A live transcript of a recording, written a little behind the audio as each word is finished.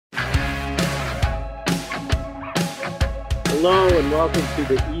Hello and welcome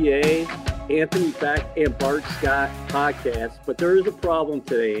to the EA, Anthony Beck and Bart Scott podcast. But there is a problem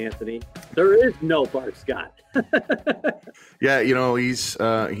today, Anthony. There is no Bart Scott. Yeah, he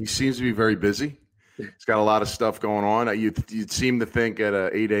seems to be very busy. He's got a lot of stuff going on. You'd seem to think at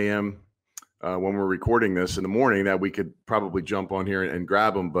 8 a.m. When we're recording this in the morning that we could probably jump on here and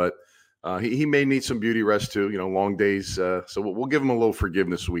grab him, but he may need some beauty rest too. Long days. So we'll give him a little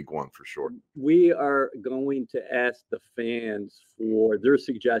forgiveness week one for sure. We are going to ask the fans for their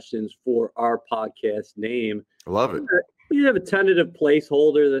suggestions for our podcast name. I love it. We have a tentative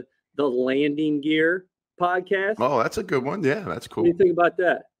placeholder, the Landing Gear podcast. Oh, that's a good one. Yeah, that's cool. What do you think about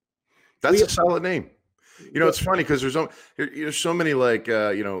that? That's a solid name. It's funny because there's so many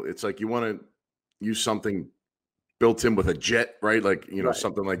it's like you want to use something built in with a jet, right? Like, right.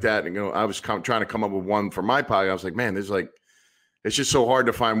 Something like that. And, I was trying to come up with one for my podcast. I was like, man, it's just so hard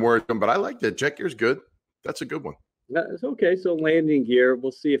to find words. But I like that. Jet gear's good. That's a good one. That's okay. So Landing Gear,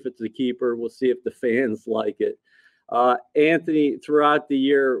 we'll see if it's a keeper. We'll see if the fans like it. Anthony, throughout the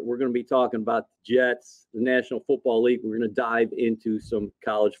year, we're going to be talking about the Jets, the National Football League. We're going to dive into some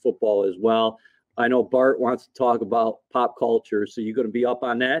college football as well. I know Bart wants to talk about pop culture, so you're going to be up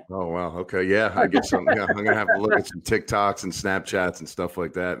on that? Oh, wow. Okay, yeah. I guess I'm going to have to look at some TikToks and Snapchats and stuff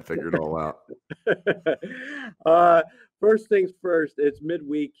like that and figure it all out. First things first, it's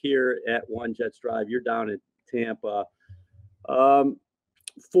midweek here at One Jets Drive. You're down in Tampa.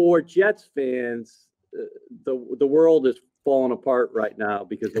 For Jets fans, the world is falling apart right now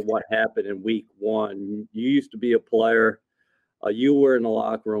because of what happened in week one. You used to be a player. You were in the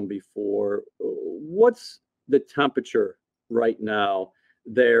locker room before. What's the temperature right now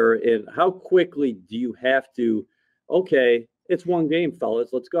there, and how quickly do you have to, okay, it's one game, fellas,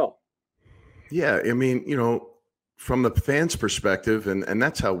 let's go? Yeah, I mean, from the fans' perspective, and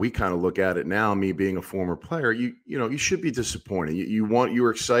that's how we kind of look at it now, me being a former player, you should be disappointed. You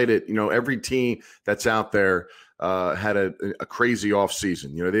were excited. Every team that's out there had a crazy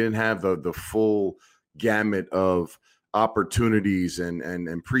offseason. They didn't have the full gamut of opportunities and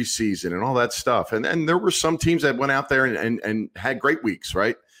preseason and all that stuff. And there were some teams that went out there and had great weeks,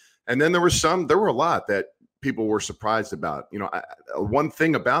 right? And then there were a lot that people were surprised about. One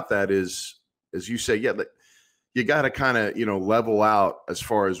thing about that is, as you say, you got to kind of, level out as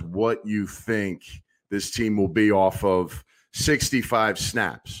far as what you think this team will be off of 65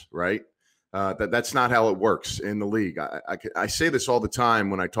 snaps, right? That's not how it works in the league. I say this all the time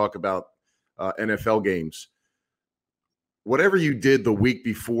when I talk about NFL games. Whatever you did the week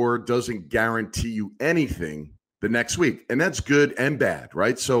before doesn't guarantee you anything the next week. And that's good and bad,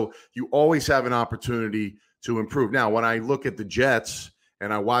 right? So you always have an opportunity to improve. Now, when I look at the Jets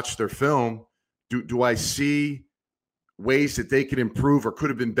and I watch their film, do I see ways that they could improve or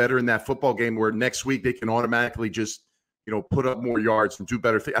could have been better in that football game where next week they can automatically just, put up more yards and do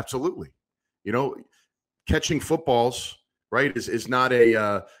better things? Absolutely. Catching footballs, right, is not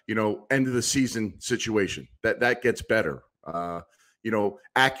a, end of the season situation. That gets better.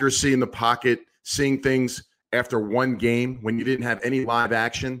 Accuracy in the pocket, seeing things after one game when you didn't have any live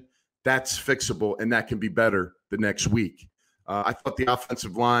action, that's fixable, and that can be better the next week. I thought the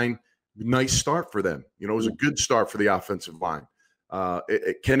offensive line, nice start for them. It was a good start for the offensive line.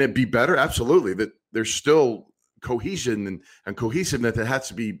 Can it be better? Absolutely. That there's still cohesion and cohesiveness that has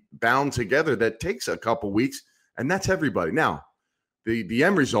to be bound together. That takes a couple weeks, and that's everybody. Now, the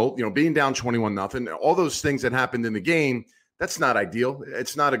end result, being down 21-0, all those things that happened in the game, that's not ideal.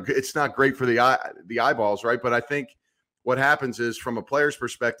 It's not great for the eyeballs, right? But I think what happens is, from a player's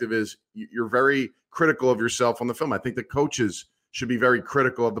perspective, is you're very critical of yourself on the film. I think the coaches should be very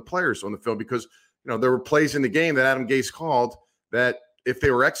critical of the players on the film because, there were plays in the game that Adam Gase called that if they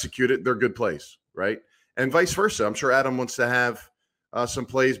were executed, they're good plays, right? And vice versa. I'm sure Adam wants to have some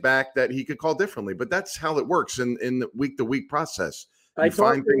plays back that he could call differently, but that's how it works in the week-to-week process. You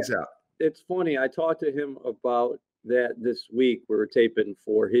find things out. It's funny. I talked to him about that this week. We were taping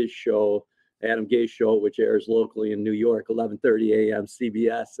for his show, Adam Gase Show, which airs locally in New York, 11:30 a.m.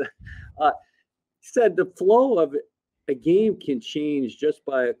 CBS. He said the flow of a game can change just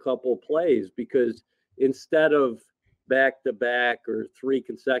by a couple plays because instead of back-to-back or three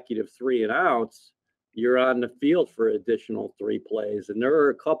consecutive 3-and-outs, you're on the field for additional 3 plays. And there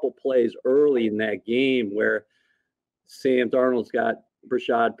are a couple plays early in that game where Sam Darnold's got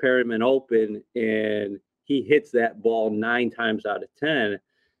Brashad Perriman open and he hits that ball 9 times out of 10.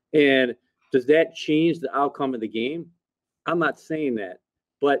 And does that change the outcome of the game? I'm not saying that,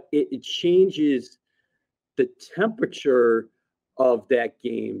 but it changes the temperature of that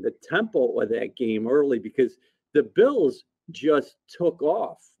game, the tempo of that game early, because the Bills just took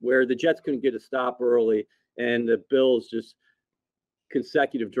off where the Jets couldn't get a stop early and the Bills just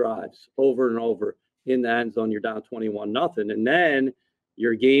consecutive drives over and over in the end zone. You're down 21-0, and then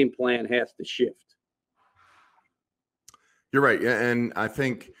your game plan has to shift. You're right, and I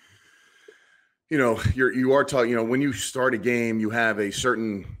think you are talking. When you start a game, you have a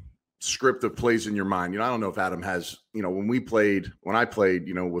certain script of plays in your mind. I don't know if Adam has. When I played,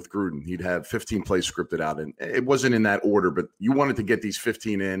 with Gruden, he'd have 15 plays scripted out, and it wasn't in that order. But you wanted to get these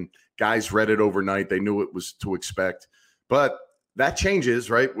 15 in. Guys read it overnight; they knew it was to expect. But that changes,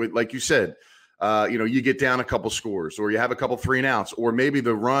 right? Like you said, you get down a couple scores, or you have a couple 3-and-outs, or maybe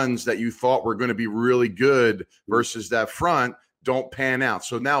the runs that you thought were going to be really good versus that front don't pan out.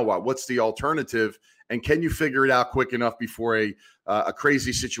 So now what? What's the alternative? And can you figure it out quick enough before a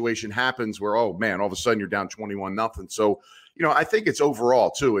crazy situation happens where, oh man, all of a sudden you're down 21-0. So, I think it's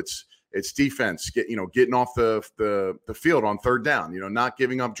overall too. It's defense, getting off the field on third down, not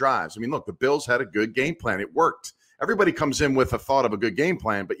giving up drives. I mean, look, the Bills had a good game plan. It worked. Everybody comes in with a thought of a good game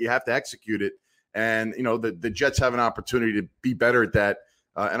plan, but you have to execute it. And, the Jets have an opportunity to be better at that.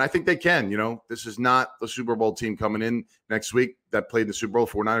 And I think they can. This is not the Super Bowl team coming in next week that played in the Super Bowl.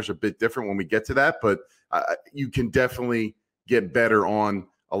 49ers are a bit different when we get to that, but you can definitely get better on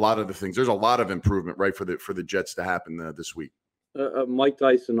a lot of the things. There's a lot of improvement, right, for the Jets to happen this week. Mike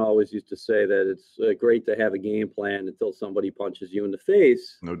Tyson always used to say that it's great to have a game plan until somebody punches you in the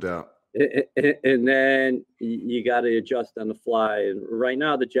face. No doubt. And then you got to adjust on the fly. And right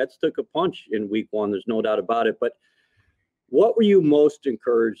now, the Jets took a punch in week 1. There's no doubt about it. But what were you most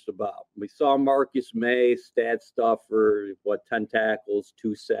encouraged about? We saw Marcus Maye stat stuff for 10 tackles,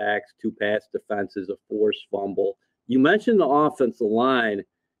 2 sacks, 2 pass defenses, a forced fumble. You mentioned the offensive line.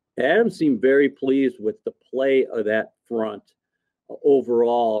 Adam seemed very pleased with the play of that front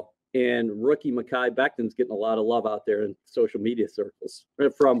overall. And rookie Mekhi Becton's getting a lot of love out there in social media circles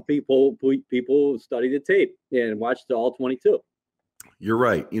from people who study the tape and watched all 22. You're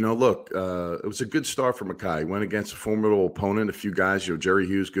right. Look, it was a good start for Mekhi. He went against a formidable opponent, a few guys, Jerry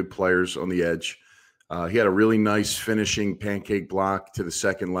Hughes, good players on the edge. He had a really nice finishing pancake block to the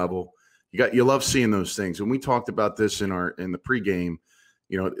second level. You love seeing those things. And we talked about this in the pregame.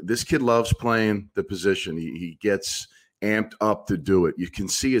 This kid loves playing the position. He gets amped up to do it. You can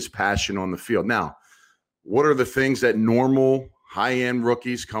see his passion on the field. Now, what are the things that normal high-end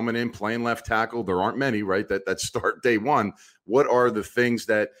rookies coming in playing left tackle? There aren't many, right, that start day one. What are the things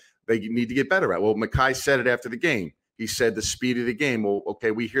that they need to get better at? Well, Mekhi said it after the game. He said the speed of the game. Well, okay,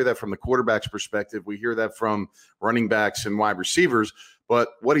 we hear that from the quarterback's perspective. We hear that from running backs and wide receivers. But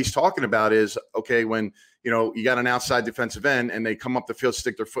what he's talking about is, okay, when you got an outside defensive end and they come up the field,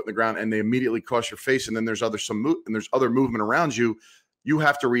 stick their foot in the ground, and they immediately cross your face, and then there's other movement around you. You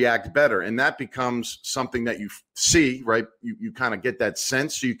have to react better, and that becomes something that you see, right? You kind of get that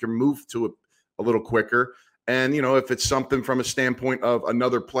sense, so you can move to it a little quicker. And if it's something from a standpoint of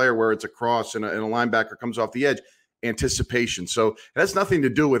another player where it's a cross and a linebacker comes off the edge, anticipation. So it has nothing to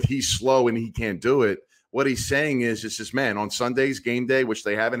do with he's slow and he can't do it. What he's saying is, it's this man on Sundays, game day, which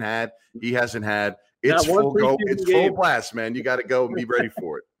they haven't had, he hasn't had. It's full go. It's full blast, man. You got to go and be ready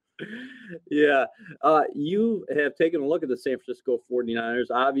for it. Yeah. You have taken a look at the San Francisco 49ers,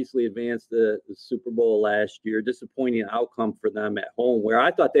 obviously advanced the Super Bowl last year. Disappointing outcome for them at home, where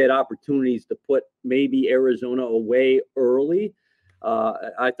I thought they had opportunities to put maybe Arizona away early.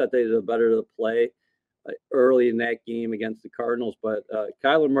 I thought they did a better to play early in that game against the Cardinals, but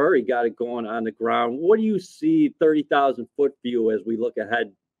Kyler Murray got it going on the ground. What do you see 30,000-foot view as we look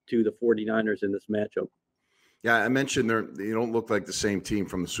ahead to the 49ers in this matchup? Yeah, I mentioned they don't look like the same team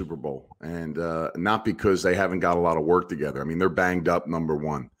from the Super Bowl, and not because they haven't got a lot of work together. I mean, they're banged up, number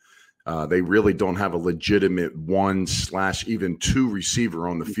one. They really don't have a legitimate 1/even 2 receiver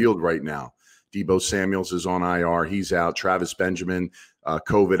on the field right now. Deebo Samuels is on IR. He's out. Travis Benjamin,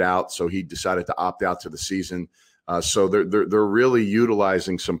 COVID out, so he decided to opt out to the season. So they're really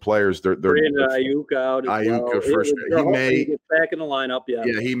utilizing some players. They're Ayuk out. Ayuk first. He may get back in the lineup.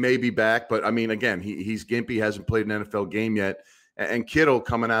 Yeah, he may be back, but I mean, again, he's gimpy. Hasn't played an NFL game yet. And Kittle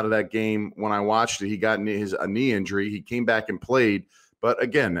coming out of that game, when I watched it, he got a knee injury. He came back and played, but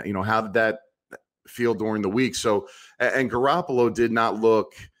again, how did that feel during the week? So, and Garoppolo did not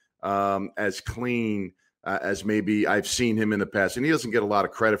look as clean as maybe I've seen him in the past. And he doesn't get a lot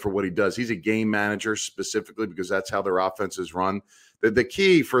of credit for what he does. He's a game manager specifically because that's how their offense is run. The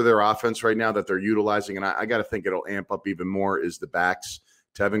key for their offense right now that they're utilizing, and I got to think it'll amp up even more, is the backs.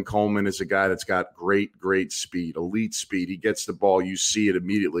 Tevin Coleman is a guy that's got great speed, elite speed. He gets the ball. You see it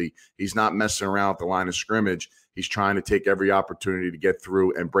immediately. He's not messing around at the line of scrimmage. He's trying to take every opportunity to get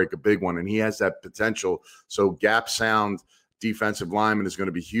through and break a big one, and he has that potential. So gap sound defensive lineman is going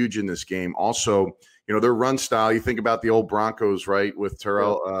to be huge in this game. Also, their run style, you think about the old Broncos, right, with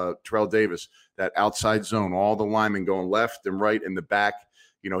Terrell Davis, that outside zone, all the linemen going left and right in the back.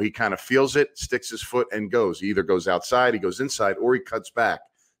 He kind of feels it, sticks his foot and goes. He either goes outside, he goes inside, or he cuts back.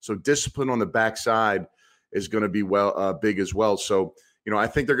 So discipline on the backside is going to be big as well. So, I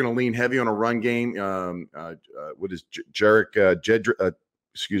think they're going to lean heavy on a run game. What is Jarek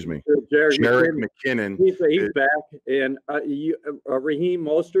McKinnon. He's back, and Raheem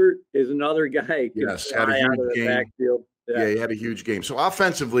Mostert is another guy. Yes, had a huge game. Backfield. Yeah, he had a huge game. So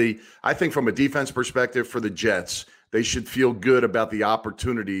offensively, I think from a defense perspective for the Jets, they should feel good about the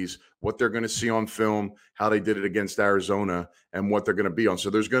opportunities, what they're going to see on film, how they did it against Arizona, and what they're going to be on. So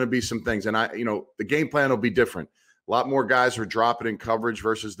there's going to be some things. And the game plan will be different. A lot more guys are dropping in coverage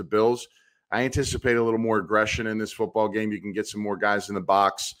versus the Bills. I anticipate a little more aggression in this football game. You can get some more guys in the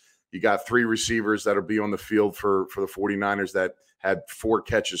box. You got 3 receivers that'll be on the field for the 49ers that had 4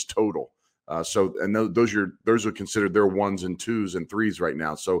 catches total. Those are considered their 1s and 2s and 3s right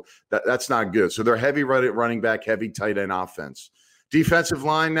now. So that's not good. So they're heavy running back, heavy tight end offense. Defensive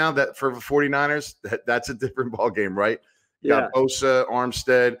line now that for the 49ers, that's a different ball game, right? You got Bosa,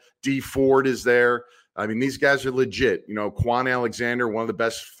 Armstead, D Ford is there. I mean, these guys are legit. Quan Alexander, one of the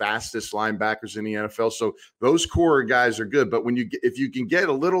best, fastest linebackers in the NFL. So those core guys are good. But if you can get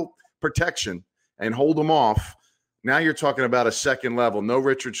a little protection and hold them off, now you're talking about a second level. No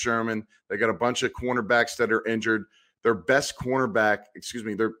Richard Sherman. They got a bunch of cornerbacks that are injured. Their best cornerback,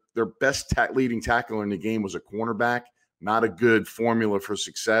 their best leading tackler in the game was a cornerback. Not a good formula for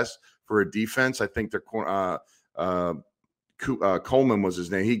success for a defense. I think their Coleman was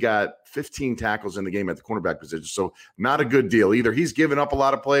his name. He got 15 tackles in the game at the cornerback position. So not a good deal. Either he's given up a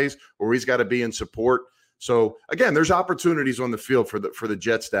lot of plays or he's got to be in support. So again, there's opportunities on the field for the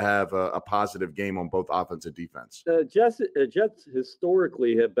Jets to have a positive game on both offense and defense. Jets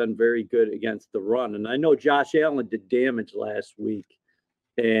historically have been very good against the run. And I know Josh Allen did damage last week.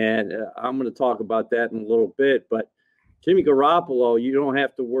 And I'm going to talk about that in a little bit. But Jimmy Garoppolo, you don't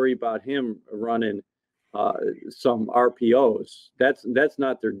have to worry about him running some RPOs. That's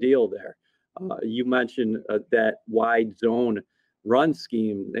not their deal there. You mentioned that wide zone run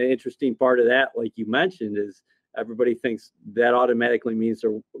scheme. The interesting part of that, like you mentioned, is everybody thinks that automatically means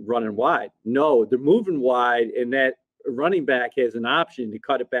they're running wide. No, they're moving wide, and that running back has an option to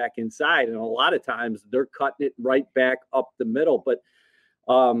cut it back inside. And a lot of times they're cutting it right back up the middle. But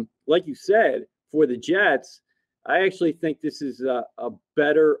like you said, for the Jets, I actually think this is a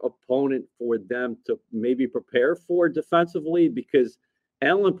better opponent for them to maybe prepare for defensively, because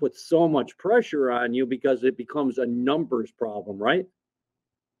Allen puts so much pressure on you because it becomes a numbers problem, right?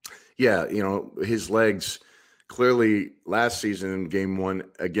 Yeah, his legs clearly last season in game 1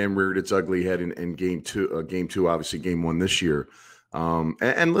 again reared its ugly head in game 2, obviously game 1 this year.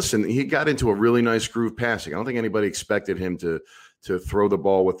 And listen, he got into a really nice groove passing. I don't think anybody expected him to throw the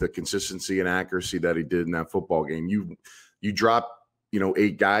ball with the consistency and accuracy that he did in that football game. You drop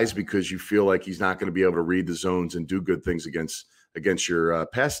 8 guys because you feel like he's not going to be able to read the zones and do good things against your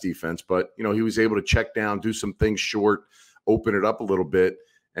pass defense. But he was able to check down, do some things short, open it up a little bit,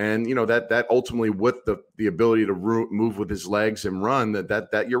 and that ultimately, with the ability to move with his legs and run,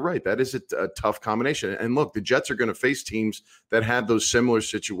 that you're right, that is a tough combination. And look, the Jets are going to face teams that have those similar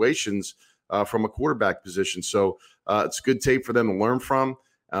situations from a quarterback position. So it's good tape for them to learn from.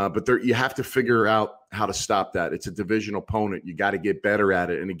 But you have to figure out how to stop that. It's a division opponent. You got to get better at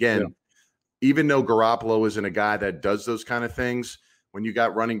it. And again, even though Garoppolo isn't a guy that does those kind of things, when you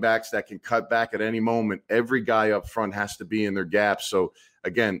got running backs that can cut back at any moment, every guy up front has to be in their gaps. So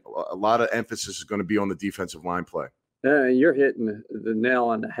again, a lot of emphasis is going to be on the defensive line play. You're hitting the nail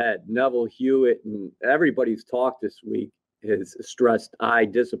on the head. Neville Hewitt and everybody's talk this week has stressed eye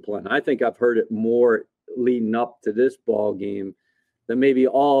discipline. I think I've heard it more leading up to this ball game than maybe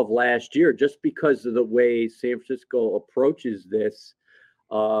all of last year, just because of the way San Francisco approaches this.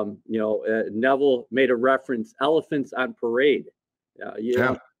 Neville made a reference, elephants on parade.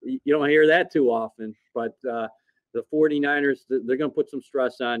 You don't hear that too often, but the 49ers, they're going to put some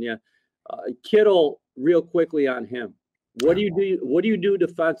stress on you. Kittle, real quickly on him. What do you do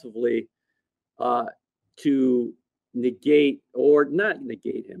defensively to negate or not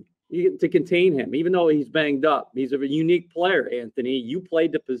negate him, to contain him, even though he's banged up? He's a unique player, Anthony. You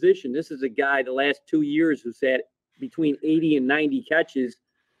played the position. This is a guy the last 2 years who's had between 80 and 90 catches,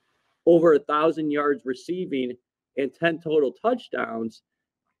 over 1,000 yards receiving, and 10 total touchdowns.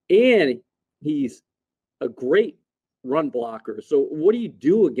 And he's a great run blocker. So what do you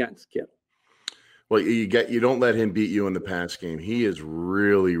do against Kittle? Well, you don't let him beat you in the pass game. He is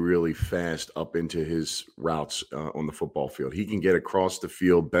really, really fast up into his routes on the football field. He can get across the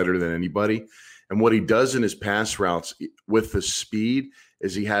field better than anybody. And what he does in his pass routes with the speed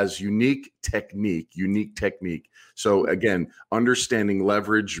is he has unique technique. So again, understanding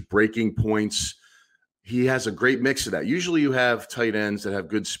leverage, breaking points. He has a great mix of that. Usually you have tight ends that have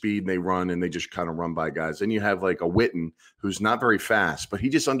good speed and they run and they just kind of run by guys. Then you have like a Witten who's not very fast, but he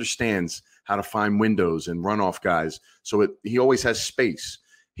just understands how to find windows and run off guys. So he always has space.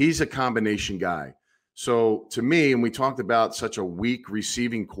 He's a combination guy. So to me, and we talked about such a weak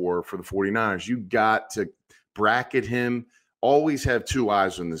receiving core for the 49ers, you got to bracket him, always have two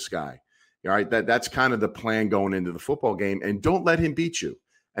eyes on this guy. All right, that's kind of the plan going into the football game, and don't let him beat you.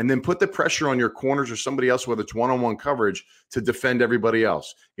 And then put the pressure on your corners or somebody else, whether it's one-on-one coverage, to defend everybody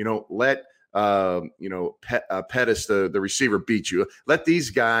else. Let Pettis, the receiver, beat you. Let these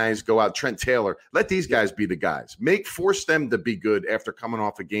guys go out. Trent Taylor, let these guys be the guys. Force them to be good after coming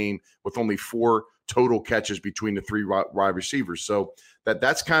off a game with only 4 total catches between the 3 wide receivers. So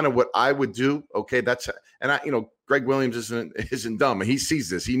that's kind of what I would do. Okay, Greg Williams isn't dumb. He sees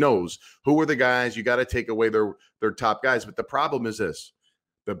this. He knows who are the guys. You got to take away their top guys. But the problem is this.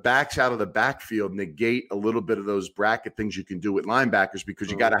 The backs out of the backfield negate a little bit of those bracket things you can do with linebackers because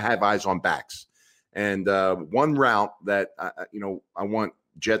you got to have eyes on backs. And one route that I want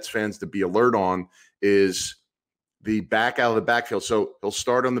Jets fans to be alert on is the back out of the backfield. So he'll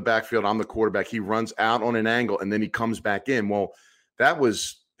start on the backfield. I'm the quarterback. He runs out on an angle and then he comes back in. Well, that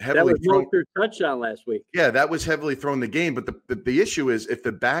was heavily thrown. Touchdown last week. Yeah, that was heavily thrown the game. But the issue is if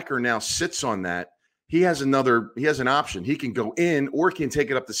the backer now sits on that, he has an option. He can go in or he can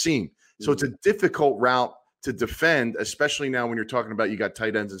take it up the seam. So it's a difficult route to defend, especially now when you're talking about you got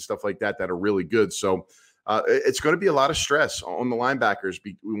tight ends and stuff like that are really good. So it's going to be a lot of stress on the linebackers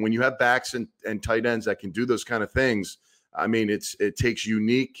when you have backs and tight ends that can do those kind of things. I mean, it takes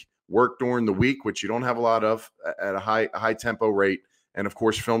unique work during the week, which you don't have a lot of at a high tempo rate. And of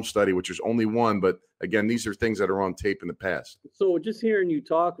course, film study, which is only one. But again, these are things that are on tape in the past. So just hearing you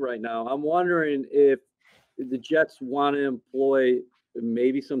talk right now, I'm wondering if the Jets want to employ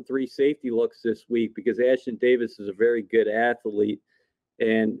maybe some 3 safety looks this week, because Ashton Davis is a very good athlete.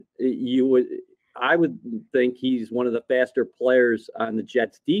 And I would think he's one of the faster players on the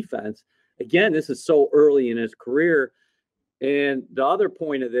Jets defense. Again, this is so early in his career. And the other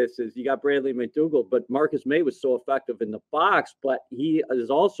point of this is you got Bradley McDougald, but Marcus Maye was so effective in the box, but he is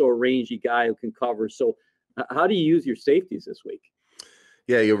also a rangy guy who can cover. So how do you use your safeties this week?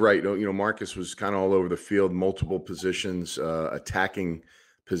 Yeah, you're right. Marcus was kind of all over the field, multiple positions, attacking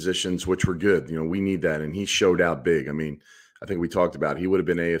positions, which were good. We need that. And he showed out big. I mean, I think we talked about he would have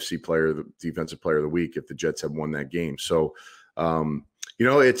been AFC defensive player of the week if the Jets had won that game. So,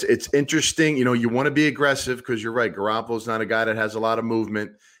 it's interesting. You want to be aggressive because you're right. Garoppolo's not a guy that has a lot of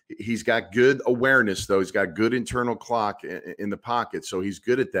movement. He's got good awareness, though. He's got good internal clock in the pocket, so he's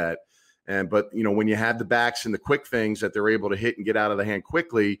good at that. But when you have the backs and the quick things that they're able to hit and get out of the hand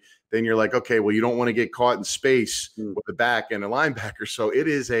quickly, then you're like, okay, well, you don't want to get caught in space with the back and a linebacker. So it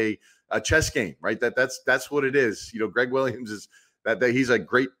is a chess game, right? That's what it is. Greg Williams is that he's a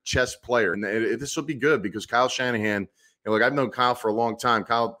great chess player, and this will be good because Kyle Shanahan. I've known Kyle for a long time.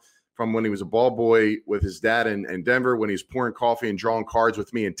 Kyle, from when he was a ball boy with his dad in Denver, when he was pouring coffee and drawing cards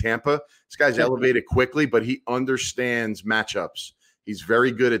with me in Tampa. This guy's elevated quickly, but he understands matchups. He's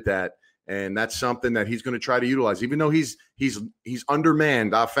very good at that, and that's something that he's going to try to utilize. Even though he's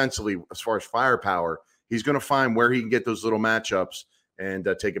undermanned offensively as far as firepower, he's going to find where he can get those little matchups and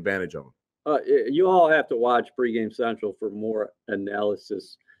take advantage of them. You all have to watch Pregame Central for more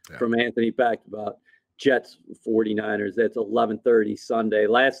analysis from Anthony Peck about Jets 49ers. That's 11:30 Sunday.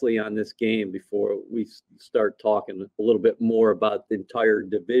 Lastly, on this game, before we start talking a little bit more about the entire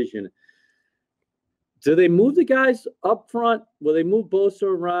division, do they move the guys up front? Will they move Bosa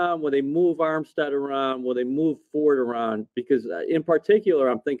around? Will they move Armstead around? Will they move Ford around? Because in particular,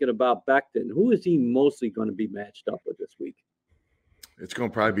 I'm thinking about Becton. Who is he mostly going to be matched up with this week? It's going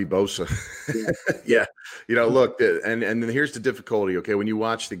to probably be Bosa. Yeah. Look, and then here's the difficulty. Okay, when you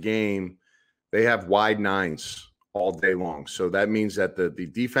watch the game, they have wide nines all day long. So that means that the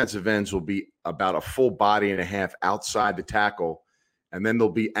defensive ends will be about a full body and a half outside the tackle, and then they'll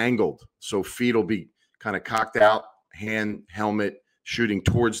be angled. So feet will be kind of cocked out, hand, helmet, shooting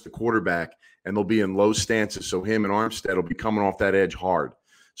towards the quarterback, and they'll be in low stances. So him and Armstead will be coming off that edge hard.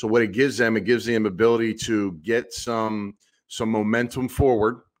 So what it gives them ability to get some momentum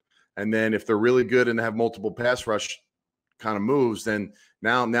forward. And then if they're really good and have multiple pass rush kind of moves, then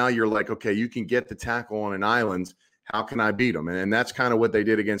now you're like, okay, you can get the tackle on an island how can I beat them? And that's kind of what they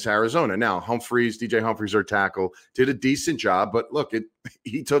did against Arizona. Now, DJ Humphries, their tackle, did a decent job, but look,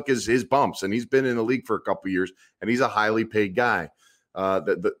 he took his bumps, and he's been in the league for a couple of years, and he's a highly paid guy.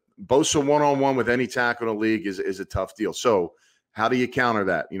 The Bosa one-on-one with any tackle in the league is a tough deal. So how do you counter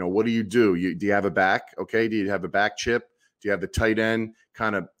that? What do? Do you have a back? Okay. Do you have a back chip? Do you have the tight end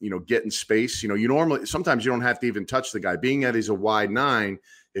kind of, get in space? Sometimes you don't have to even touch the guy. Being that he's a wide 9,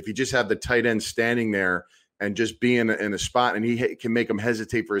 if you just have the tight end standing there and just be in a spot, and he can make him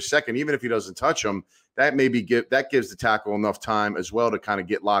hesitate for a second, even if he doesn't touch him, that gives the tackle enough time as well to kind of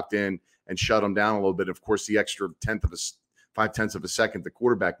get locked in and shut him down a little bit. Of course, the extra 0.5 of a second the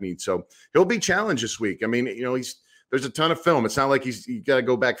quarterback needs. So he'll be challenged this week. I mean, there's a ton of film. It's not like you got to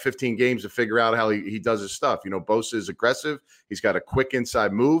go back 15 games to figure out how he does his stuff. Bosa is aggressive. He's got a quick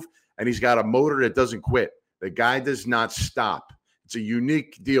inside move, and he's got a motor that doesn't quit. The guy does not stop. It's a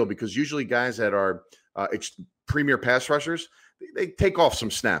unique deal because usually guys that are premier pass rushers, they take off some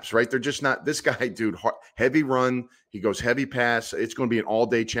snaps, right? They're just not this guy, dude. Heavy run. He goes heavy pass. It's going to be an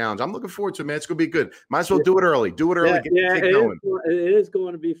all-day challenge. I'm looking forward to it, man. It's going to be good. Might as well do it early. Do it early. Get going. It is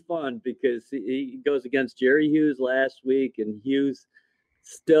going to be fun because he goes against Jerry Hughes last week, and Hughes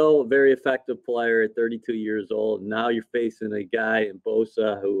still a very effective player at 32 years old. Now you're facing a guy in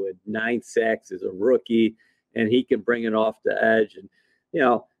Bosa who had 9 sacks as a rookie, and he can bring it off the edge. And,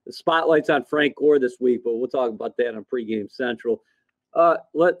 the spotlight's on Frank Gore this week, but we'll talk about that on Pregame Central.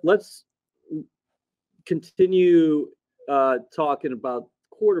 Let's continue talking about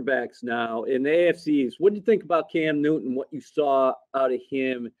quarterbacks now in the AFCs. What do you think about Cam Newton, what you saw out of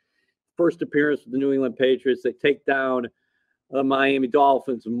him? First appearance with the New England Patriots. They take down the Miami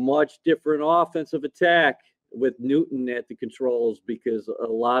Dolphins. Much different offensive attack with Newton at the controls because a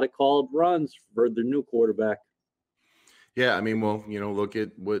lot of called runs for the new quarterback. Yeah, I mean, well, look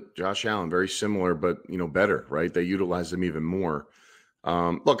at what Josh Allen, very similar, but, better, right? They utilize them even more.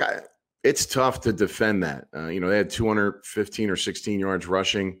 Look, it's tough to defend that. They had 215 or 16 yards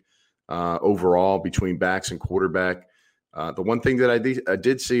rushing overall between backs and quarterback. The one thing that I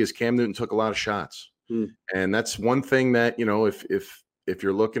did see is Cam Newton took a lot of shots. And that's one thing that, if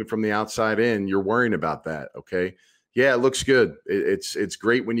you're looking from the outside in, you're worrying about that, okay? Yeah, it looks good. It's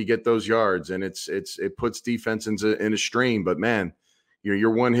great when you get those yards, and it puts defense in a strain. But man,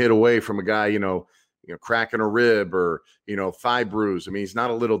 you're one hit away from a guy, cracking a rib or thigh bruise. I mean, he's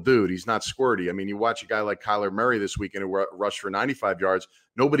not a little dude. He's not squirty. I mean, you watch a guy like Kyler Murray this weekend who rushed for 95 yards.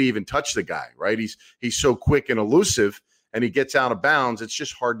 Nobody even touched the guy, right? He's so quick and elusive, and he gets out of bounds. It's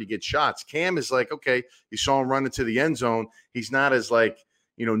just hard to get shots. Cam is like, okay, you saw him run into the end zone. He's not as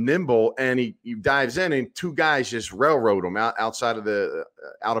nimble, and he dives in, and 2 guys just railroad him outside of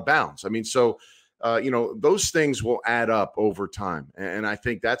out of bounds. I mean, so those things will add up over time, and I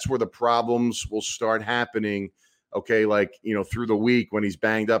think that's where the problems will start happening. Okay, through the week when he's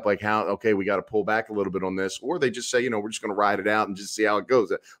banged up, we got to pull back a little bit on this, or they just say, we're just going to ride it out and just see how it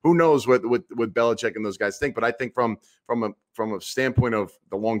goes. Who knows what Belichick and those guys think? But I think from a standpoint of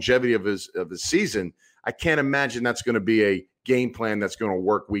the longevity of his season, I can't imagine that's going to be a game plan that's going to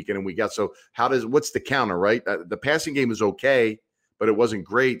work week in and week out. So what's the counter, right? The passing game is okay, but it wasn't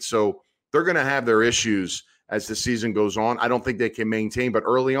great. So they're going to have their issues as the season goes on. I don't think they can maintain, but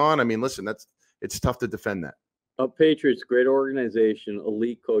early on, I mean, listen, it's tough to defend that. Patriots, great organization,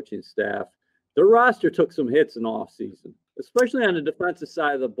 elite coaching staff. Their roster took some hits in offseason, especially on the defensive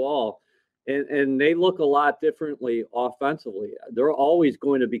side of the ball. And they look a lot differently offensively. They're always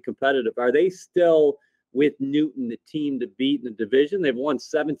going to be competitive. Are they still with Newton, the team to beat in the division? They've won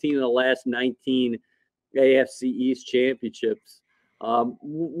 17 of the last 19 AFC East championships.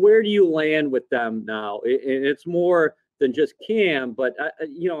 Where do you land with them now? And it's more than just Cam, but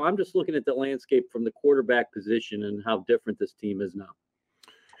I'm just looking at the landscape from the quarterback position and how different this team is now.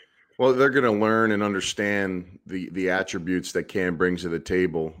 Well, they're going to learn and understand the attributes that Cam brings to the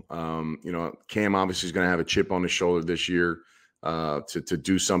table. Cam obviously is going to have a chip on his shoulder this year to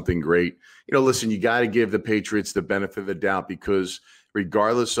do something great. Listen, you got to give the Patriots the benefit of the doubt because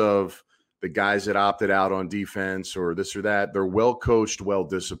regardless of the guys that opted out on defense or this or that, they're well coached, well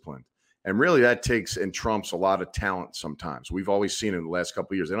disciplined. And really that takes and trumps a lot of talent sometimes. We've always seen in the last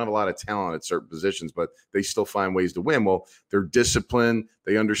couple of years, they don't have a lot of talent at certain positions, but they still find ways to win. Well, they're disciplined.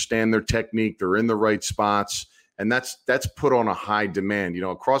 They understand their technique. They're in the right spots. And that's put on a high demand.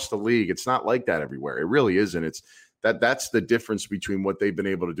 Across the league, it's not like that everywhere. It really isn't. That's the difference between what they've been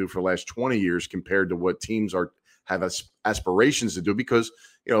able to do for the last 20 years compared to what teams have aspirations to do because,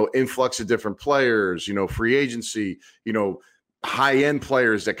 influx of different players, free agency, high-end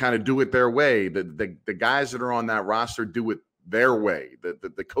players that kind of do it their way. The guys that are on that roster do it their way,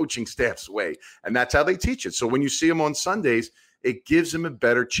 the coaching staff's way, and that's how they teach it. So when you see them on Sundays, it gives them a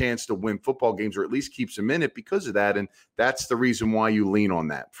better chance to win football games, or at least keeps them in it because of that. And that's the reason why you lean on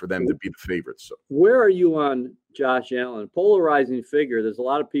that, for them to be the favorites. So where are you on Josh Allen? Polarizing figure. There's a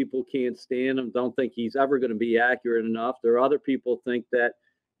lot of people can't stand him, don't think he's ever going to be accurate enough. There are other people think that,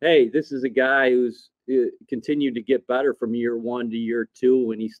 hey, this is a guy who's continued to get better from year 1 to year 2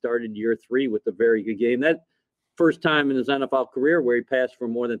 when he started year 3 with a very good game. That first time in his NFL career where he passed for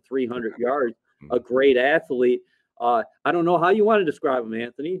more than 300 yards, a great athlete. I don't know how you want to describe him,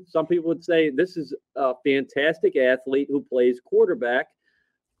 Anthony. Some people would say this is a fantastic athlete who plays quarterback,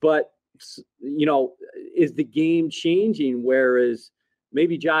 but, you know, is the game changing? Whereas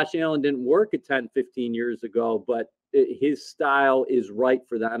maybe Josh Allen didn't work at 10, 15 years ago, but his style is right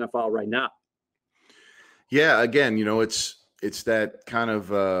for the NFL right now. Yeah, again, you know, it's that kind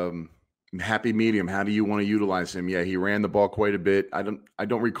of happy medium. How do you want to utilize him? Yeah, he ran the ball quite a bit. I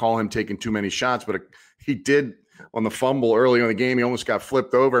don't recall him taking too many shots, but he did on the fumble early in the game. He almost got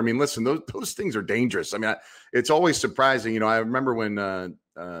flipped over. I mean, listen, those things are dangerous. I mean, it's always surprising. You know, I remember when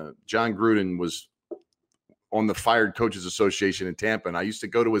John Gruden was on the Fired Coaches Association in Tampa, and I used to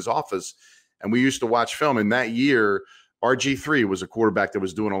go to his office, and we used to watch film. And that year, RG3 was a quarterback that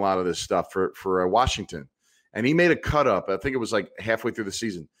was doing a lot of this stuff for Washington. And he made a cut up. I think it was like halfway through the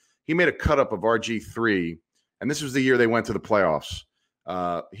season. He made a cut up of RG3, and this was the year they went to the playoffs.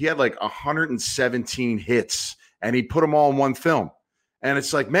 He had like 117 hits, and he put them all in one film. And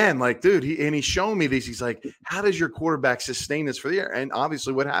it's like, man, like, dude, he's showing me these. He's like, how does your quarterback sustain this for the year? And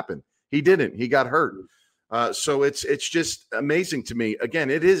obviously what happened? He didn't. He got hurt. So it's just amazing to me. Again,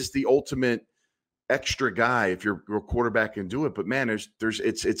 it is the ultimate extra guy if your quarterback can do it. But, man,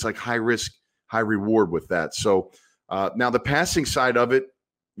 it's like high risk, high reward with that. So now the passing side of it,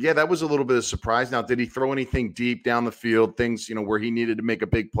 yeah, that was a little bit of a surprise. Now, did he throw anything deep down the field, things, you know, where he needed to make a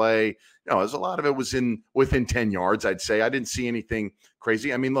big play? No, there's a lot of it was within 10 yards, I'd say. I didn't see anything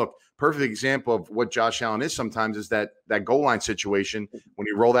crazy. I mean, look, perfect example of what Josh Allen is sometimes is that goal line situation when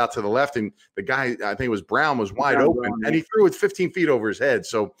he rolled out to the left and the guy, I think it was Brown, was wide open, and he threw it 15 feet over his head.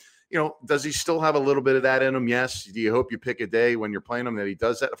 So, you know, does he still have a little bit of that in him? Yes. Do you hope you pick a day when you're playing him that he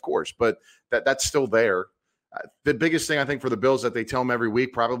does that? Of course, but that's still there. The biggest thing I think for the Bills that they tell them every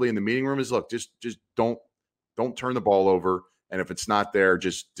week, probably in the meeting room, is look, just don't turn the ball over, and if it's not there,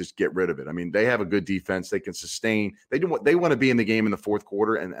 just get rid of it. I mean, they have a good defense; they can sustain. They want to be in the game in the fourth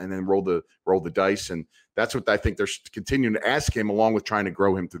quarter and then roll the dice, and that's what I think they're continuing to ask him, along with trying to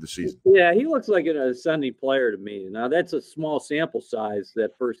grow him through the season. Yeah, he looks like an ascending player to me. Now that's a small sample size,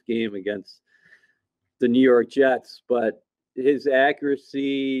 that first game against the New York Jets, but his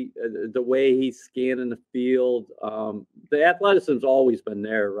accuracy, the way he's scanning the field, the athleticism's always been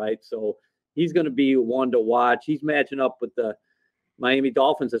there, right? So he's going to be one to watch. He's matching up with the Miami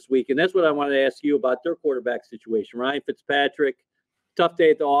Dolphins this week, and that's what I wanted to ask you about their quarterback situation. Ryan Fitzpatrick, tough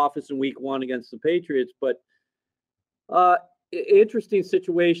day at the office in week 1 against the Patriots, but interesting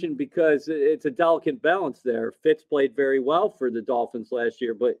situation because it's a delicate balance there. Fitz played very well for the Dolphins last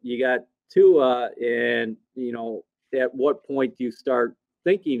year, but you got Tua, and, you know, at what point do you start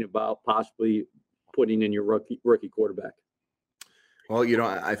thinking about possibly putting in your rookie quarterback? Well, you know,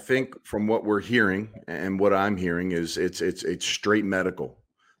 I think from what we're hearing and what I'm hearing is it's straight medical.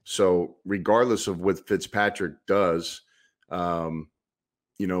 So regardless of what Fitzpatrick does, you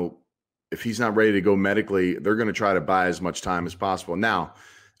know, if he's not ready to go medically, they're going to try to buy as much time as possible. Now,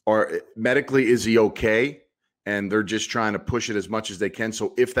 medically, is he okay? And they're just trying to push it as much as they can.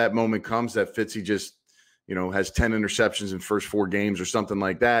 So if that moment comes that Fitzy just, you know, has 10 interceptions in first 4 games or something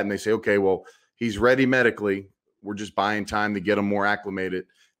like that, and they say, okay, well, he's ready medically, we're just buying time to get him more acclimated,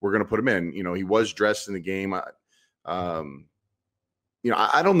 we're going to put him in. You know, he was dressed in the game. You know,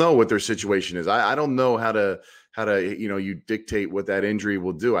 I don't know what their situation is. I don't know how to, you know, you dictate what that injury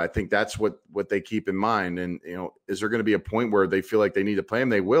will do. I think that's what they keep in mind. And, you know, is there going to be a point where they feel like they need to play him?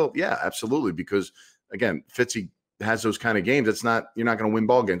 They will. Yeah, absolutely. Because again, Fitzy has those kind of games. It's not, you're not going to win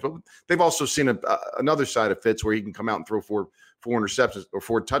ball games, but they've also seen another side of Fitz where he can come out and throw four interceptions or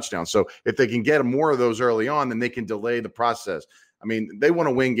 4 touchdowns. So if they can get more of those early on, then they can delay the process. I mean, they want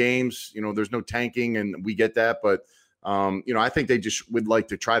to win games. You know, there's no tanking, and we get that. But, you know, I think they just would like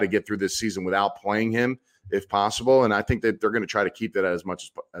to try to get through this season without playing him if possible. And I think that they're going to try to keep that as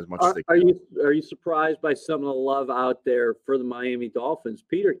much as they can. Are you surprised by some of the love out there for the Miami Dolphins?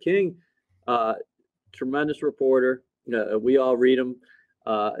 Peter King, tremendous reporter. We all read him,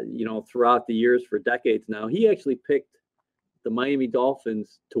 you know, throughout the years for decades now. He actually picked the Miami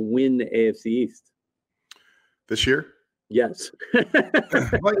Dolphins to win the AFC East this year. Yes.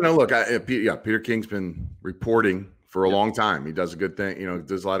 Well, you know, look, Peter King's been reporting for a long time. He does a good thing,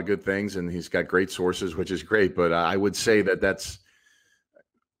 does a lot of good things, and he's got great sources, which is great. But I would say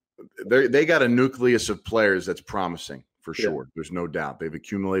they got a nucleus of players that's promising for sure. There's no doubt. They've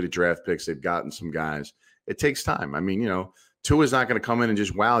accumulated draft picks. They've gotten some guys. It takes time. I mean, Tua's not going to come in and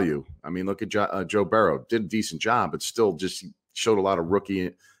just wow you. I mean, look at Joe Burrow. Did a decent job, but still just showed a lot of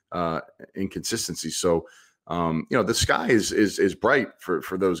rookie inconsistency. So, the sky is bright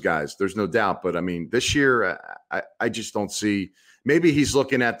for those guys. There's no doubt. But I mean, this year, I just don't see. Maybe he's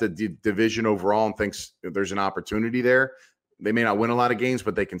looking at the division overall and thinks there's an opportunity there. They may not win a lot of games,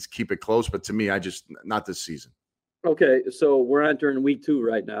 but they can keep it close. But to me, not this season. Okay, so we're entering week 2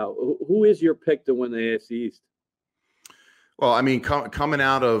 right now. Who is your pick to win the AFC East? Well, I mean, coming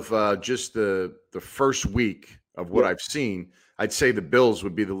out of just the first week of what I've seen, I'd say the Bills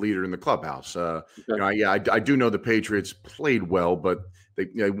would be the leader in the clubhouse. I do know the Patriots played well, but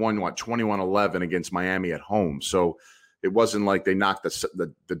they won 21-11 against Miami at home. So it wasn't like they knocked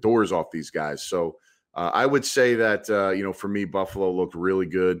the doors off these guys. So I would say that for me, Buffalo looked really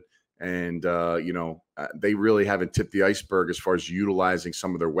good, and they really haven't tipped the iceberg as far as utilizing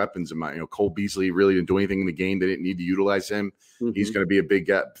some of their weapons. Cole Beasley really didn't do anything in the game. They didn't need to utilize him. Mm-hmm. He's going to be a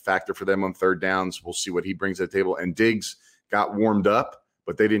big factor for them on third downs. We'll see what he brings to the table. And Diggs got warmed up,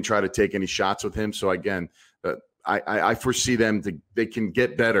 but they didn't try to take any shots with him. So again, I foresee them they can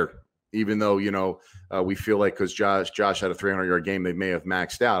get better, even though we feel like because Josh had a 300-yard game, they may have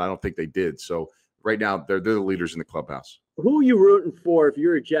maxed out. I don't think they did. So right now, they're the leaders in the clubhouse. Who are you rooting for if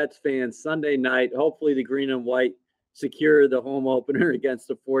you're a Jets fan Sunday night? Hopefully the green and white secure the home opener against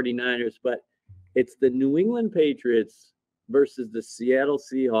the 49ers, but it's the New England Patriots versus the Seattle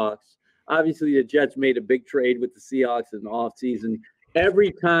Seahawks. Obviously, the Jets made a big trade with the Seahawks in the offseason.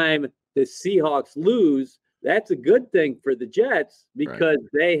 Every time the Seahawks lose, that's a good thing for the Jets because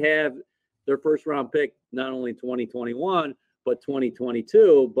they have their first-round pick not only 2021, but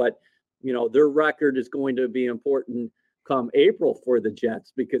 2022. But, their record is going to be important come April for the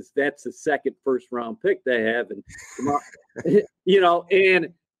Jets because that's the second first-round pick they have. And,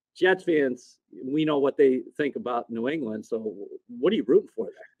 and Jets fans, we know what they think about New England. So what are you rooting for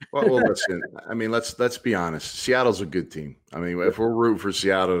there? Well, listen, I mean, let's be honest. Seattle's a good team. I mean, if we're rooting for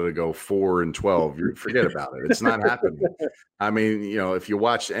Seattle to go 4-12, you forget about it. It's not happening. I mean, if you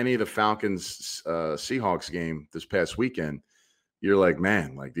watch any of the Falcons Seahawks game this past weekend, you're like,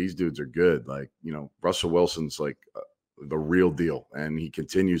 man, like these dudes are good. Like, Russell Wilson's like the real deal, and he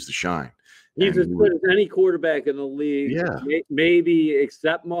continues to shine. He's as good as any quarterback in the league. Yeah, maybe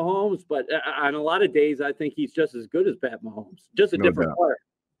except Mahomes, but on a lot of days, I think he's just as good as Pat Mahomes, just a different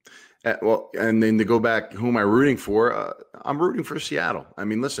player. Well, and then to go back, who am I rooting for? I'm rooting for Seattle. I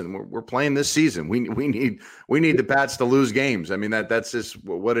mean, listen, we're playing this season. We need the Pats to lose games. I mean, that's just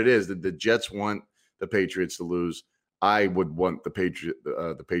what it is. The Jets want the Patriots to lose. I would want the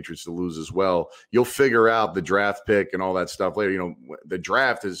Patriots to lose as well. You'll figure out the draft pick and all that stuff later. The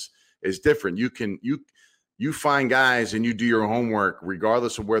draft is different. You find guys and you do your homework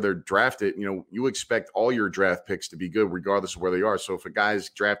regardless of where they're drafted. You expect all your draft picks to be good regardless of where they are. So if a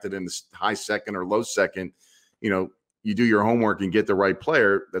guy's drafted in the high second or low second, you do your homework and get the right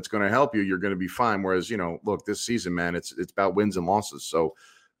player that's going to help you. You're going to be fine. Whereas, look, this season, man, it's about wins and losses. So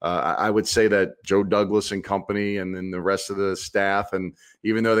I would say that Joe Douglas and company and then the rest of the staff, and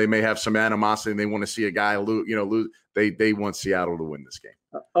even though they may have some animosity and they want to see a guy lose, they want Seattle to win this game.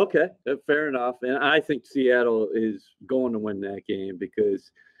 Okay, fair enough. And I think Seattle is going to win that game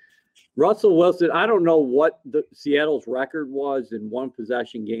because Russell Wilson, I don't know what Seattle's record was in one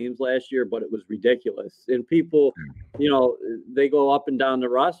possession games last year, but it was ridiculous. And people, they go up and down the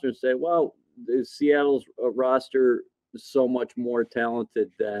roster and say, well, is Seattle's roster so much more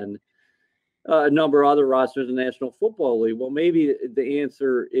talented than a number of other rosters in the National Football League? Well, maybe the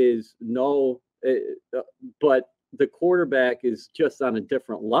answer is no, but the quarterback is just on a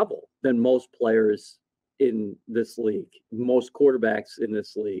different level than most players in this league, most quarterbacks in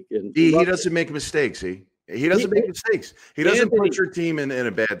this league. And he doesn't make mistakes. He doesn't make mistakes. He doesn't put your team in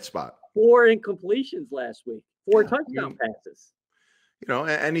a bad spot. 4 incompletions last week, 4 touchdown passes.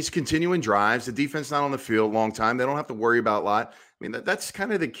 And he's continuing drives. The defense not on the field a long time. They don't have to worry about a lot. I mean, that's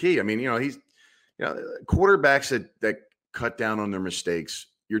kind of the key. I mean, he's quarterbacks that cut down on their mistakes.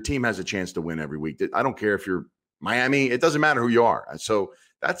 Your team has a chance to win every week. I don't care if you're Miami. It doesn't matter who you are. So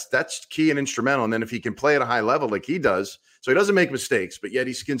that's key and instrumental. And then if he can play at a high level like he does, so he doesn't make mistakes, but yet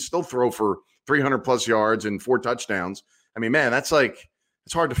he can still throw for 300 plus yards and 4 touchdowns. I mean, man, it's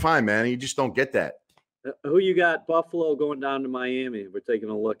hard to find, man. You just don't get that. Who you got? Buffalo going down to Miami. We're taking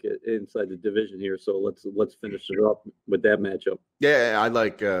a look at inside the division here, so let's finish it up with that matchup. Yeah, I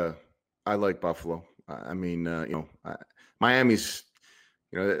like Buffalo. I mean, Miami's,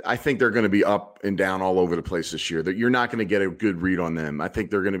 I think they're going to be up and down all over the place this year. That you're not going to get a good read on them. I think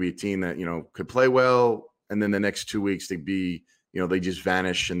they're going to be a team that, could play well, and then the next 2 weeks they just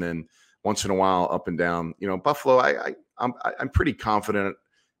vanish, and then once in a while up and down. Buffalo, I'm pretty confident.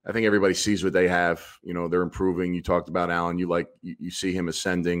 I think everybody sees what they have. They're improving. You talked about Allen. You see him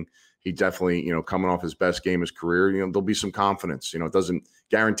ascending. He definitely, coming off his best game of his career. There'll be some confidence. It doesn't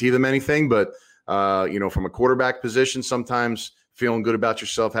guarantee them anything, but from a quarterback position, sometimes feeling good about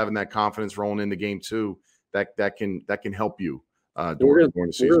yourself, having that confidence rolling into game 2, that can help you during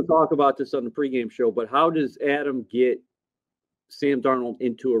the season. We're going to talk about this on the pregame show, but how does Adam get Sam Darnold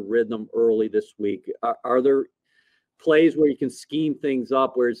into a rhythm early this week? Are there plays where you can scheme things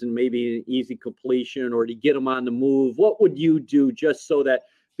up, where it's in maybe an easy completion, or to get him on the move? What would you do just so that,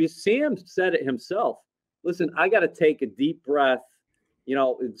 because Sam said it himself, listen, I got to take a deep breath,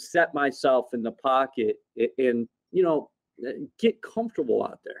 and set myself in the pocket and, get comfortable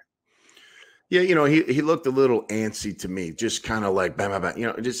out there. Yeah, he looked a little antsy to me, just kind of like bam, bam,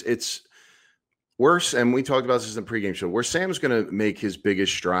 bam. It's worse. And we talked about this in the pregame show, where Sam's going to make his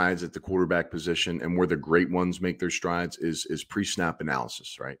biggest strides at the quarterback position, and where the great ones make their strides is pre-snap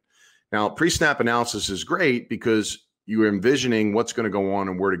analysis, right? Now, pre-snap analysis is great because you're envisioning what's going to go on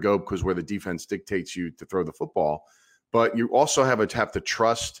and where to go, because where the defense dictates you to throw the football. But you also have to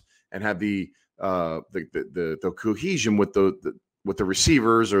trust and have the cohesion with the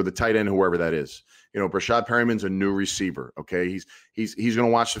receivers or the tight end, whoever that is. Brashad Perryman's a new receiver. Okay. He's going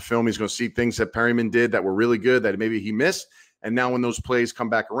to watch the film. He's going to see things that Perryman did that were really good that maybe he missed. And now when those plays come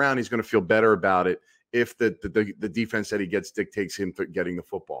back around, he's going to feel better about it if the defense that he gets dictates him getting the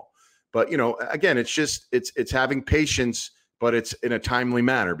football. But, again, it's having patience, but it's in a timely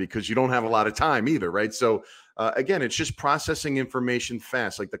manner, because you don't have a lot of time either. Right. So again, it's just processing information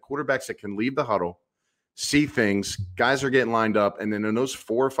fast, like the quarterbacks that can leave the huddle, see things, guys are getting lined up, and then in those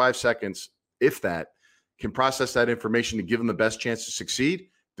 4 or 5 seconds, if that, can process that information to give them the best chance to succeed,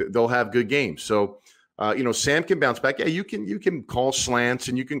 they'll have good games. So, Sam can bounce back. Yeah, you can call slants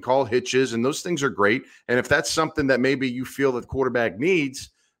and you can call hitches, and those things are great. And if that's something that maybe you feel that the quarterback needs,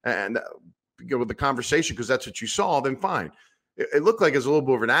 and go with the conversation because that's what you saw, then fine. It looked like it was a little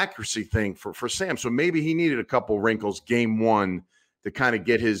bit of an accuracy thing for Sam. So maybe he needed a couple wrinkles game 1 to kind of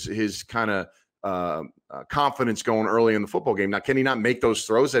get his kind of confidence going early in the football game. Now, can he not make those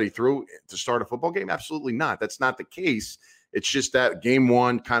throws that he threw to start a football game? Absolutely not. That's not the case. It's just that game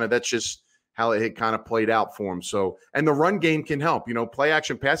 1 that's just how it had kind of played out for him. So, and the run game can help. Play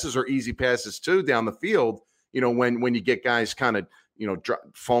action passes are easy passes too down the field. When you get guys kind of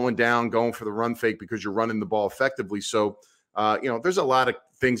falling down, going for the run fake because you're running the ball effectively. So, there's a lot of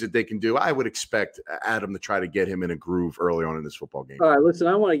things that they can do. I would expect Adam to try to get him in a groove early on in this football game. All right, listen,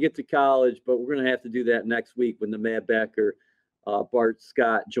 I want to get to college, but we're going to have to do that next week when the Mad Backer, Bart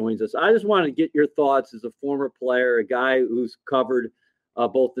Scott, joins us. I just want to get your thoughts as a former player, a guy who's covered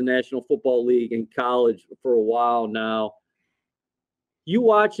both the National Football League and college for a while now. You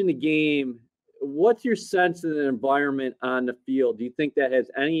watching the game, what's your sense of the environment on the field? Do you think that has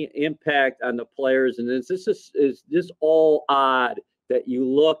any impact on the players? And is this all odd that you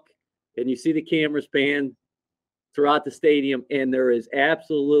look and you see the cameras pan throughout the stadium and there is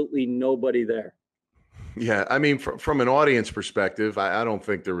absolutely nobody there? Yeah, I mean, from an audience perspective, I don't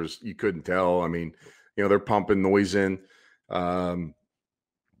think you couldn't tell. I mean, they're pumping noise in.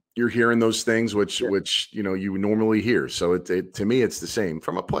 You're hearing those things, which you normally hear. So to me, it's the same.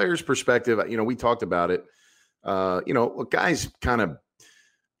 From a player's perspective, we talked about it. Guys kind of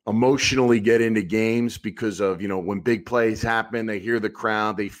emotionally get into games because of, when big plays happen, they hear the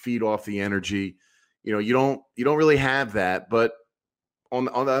crowd, they feed off the energy. You don't really have that. But on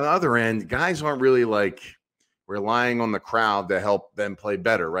the other end, guys aren't really like relying on the crowd to help them play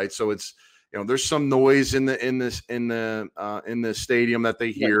better, right? So it's, there's some noise in the stadium that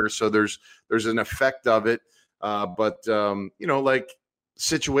they hear. So there's an effect of it. But like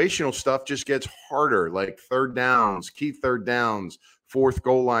situational stuff just gets harder, like third downs, key third downs, fourth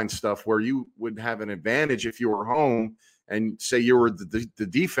goal line stuff, where you would have an advantage if you were home and say you were the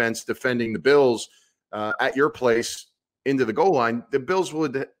defense defending the Bills at your place into the goal line. The Bills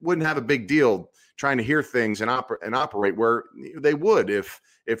wouldn't have a big deal trying to hear things and operate where they would if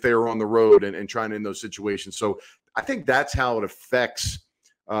they were on the road and trying in those situations. So I think that's how it affects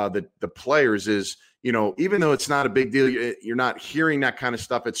the players is, even though it's not a big deal, you're not hearing that kind of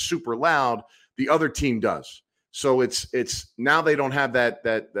stuff. It's super loud. The other team does. So it's now they don't have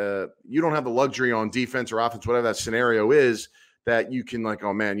that you don't have the luxury on defense or offense, whatever that scenario is, that you can like,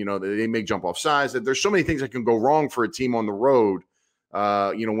 oh man, they may jump off sides. That there's so many things that can go wrong for a team on the road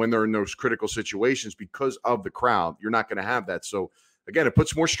when they're in those critical situations because of the crowd. You're not going to have that. So again, it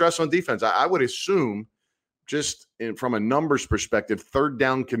puts more stress on defense. I would assume from a numbers perspective, third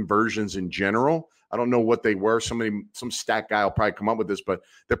down conversions in general, I don't know what they were. Some stat guy will probably come up with this, but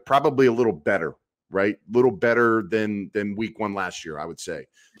they're probably a little better, right? A little better than week 1 last year, I would say.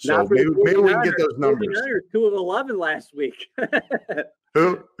 So maybe we can get those numbers. 49ers 2 of 11 last week.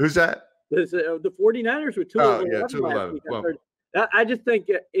 Who's that? The 49ers were 2 of 11 last week. Well, I just think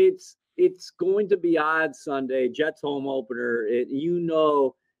it's going to be odd Sunday. Jets home opener.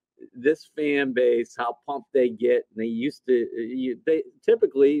 This fan base, how pumped they get. And they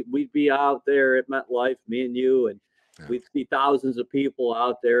typically we'd be out there at MetLife, me and you, and we'd see thousands of people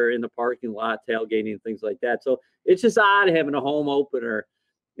out there in the parking lot tailgating and things like that. So it's just odd having a home opener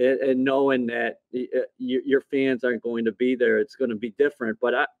and knowing that your fans aren't going to be there. It's going to be different.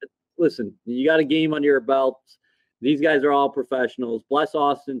 But listen, you got a game under your belt. These guys are all professionals. Bless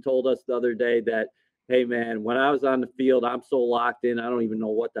Austin told us the other day that, hey, man, when I was on the field, I'm so locked in, I don't even know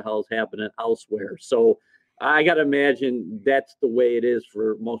what the hell is happening elsewhere. So I got to imagine that's the way it is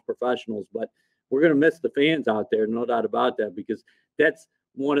for most professionals. But we're going to miss the fans out there, no doubt about that, because that's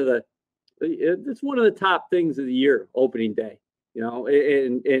one of the top things of the year, opening day.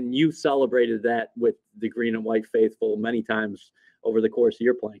 And you celebrated that with the green and white faithful many times over the course of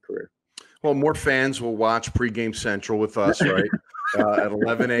your playing career. Well, more fans will watch Pregame Central with us, right? At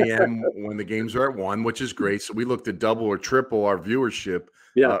 11 a.m. when the games are at 1, which is great. So we look to double or triple our viewership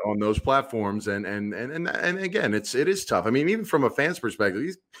on those platforms. And again, it is tough. I mean, even from a fan's perspective,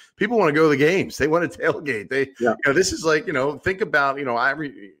 these people want to go to the games. They want to tailgate. This is like, think about,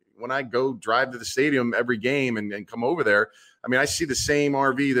 when I go drive to the stadium every game and come over there, I mean, I see the same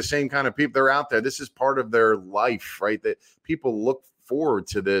RV, the same kind of people. They're out there. This is part of their life, right? That people look forward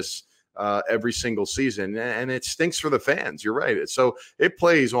to this every single season, and it stinks for the fans. You're right. So it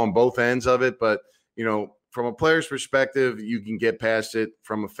plays on both ends of it, but from a player's perspective, you can get past it.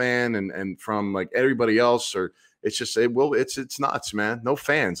 From a fan and from like everybody else, or it's nuts, man. No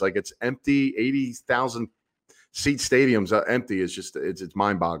fans, like it's empty, 80,000 seat stadiums empty. It's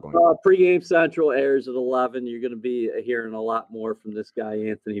mind-boggling. Pregame Central airs at 11. You're going to be hearing a lot more from this guy,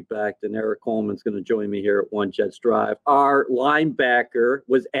 Anthony Becht, and Eric Coleman's going to join me here at One Jets Drive. Our linebacker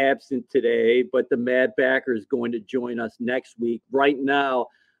was absent today, but the Mad Backer is going to join us next week. Right now,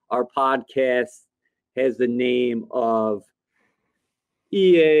 our podcast has the name of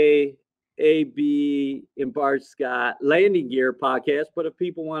EA, AB, and Bart Scott Landing Gear Podcast, but if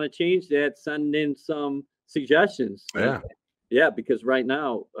people want to change that, send in some suggestions. Because right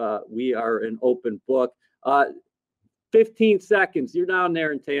now we are an open book. 15 seconds. You're down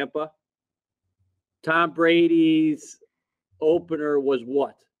there in Tampa. Tom Brady's opener was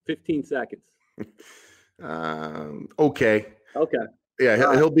what? 15 seconds. Okay.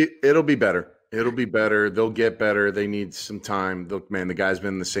 Yeah, it'll be better. It'll be better. They'll get better. They need some time. Look, man, the guy's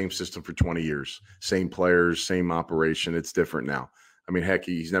been in the same system for 20 years. Same players, same operation. It's different now. I mean, heck,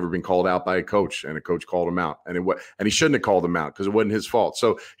 he's never been called out by a coach, and a coach called him out, and he shouldn't have called him out because it wasn't his fault.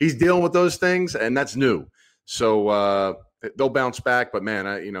 So he's dealing with those things, and that's new. So they'll bounce back, but man,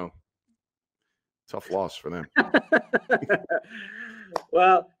 tough loss for them.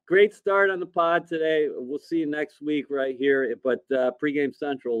 Well, great start on the pod today. We'll see you next week right here. But Pregame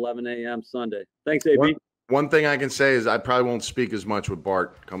Central, 11 a.m. Sunday. Thanks, AB. One thing I can say is I probably won't speak as much with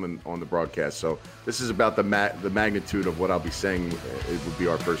Bart coming on the broadcast. So this is about the magnitude of what I'll be saying. It would be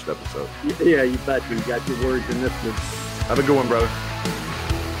our first episode. Yeah, you bet. You got your words in this one. Have a good one, brother.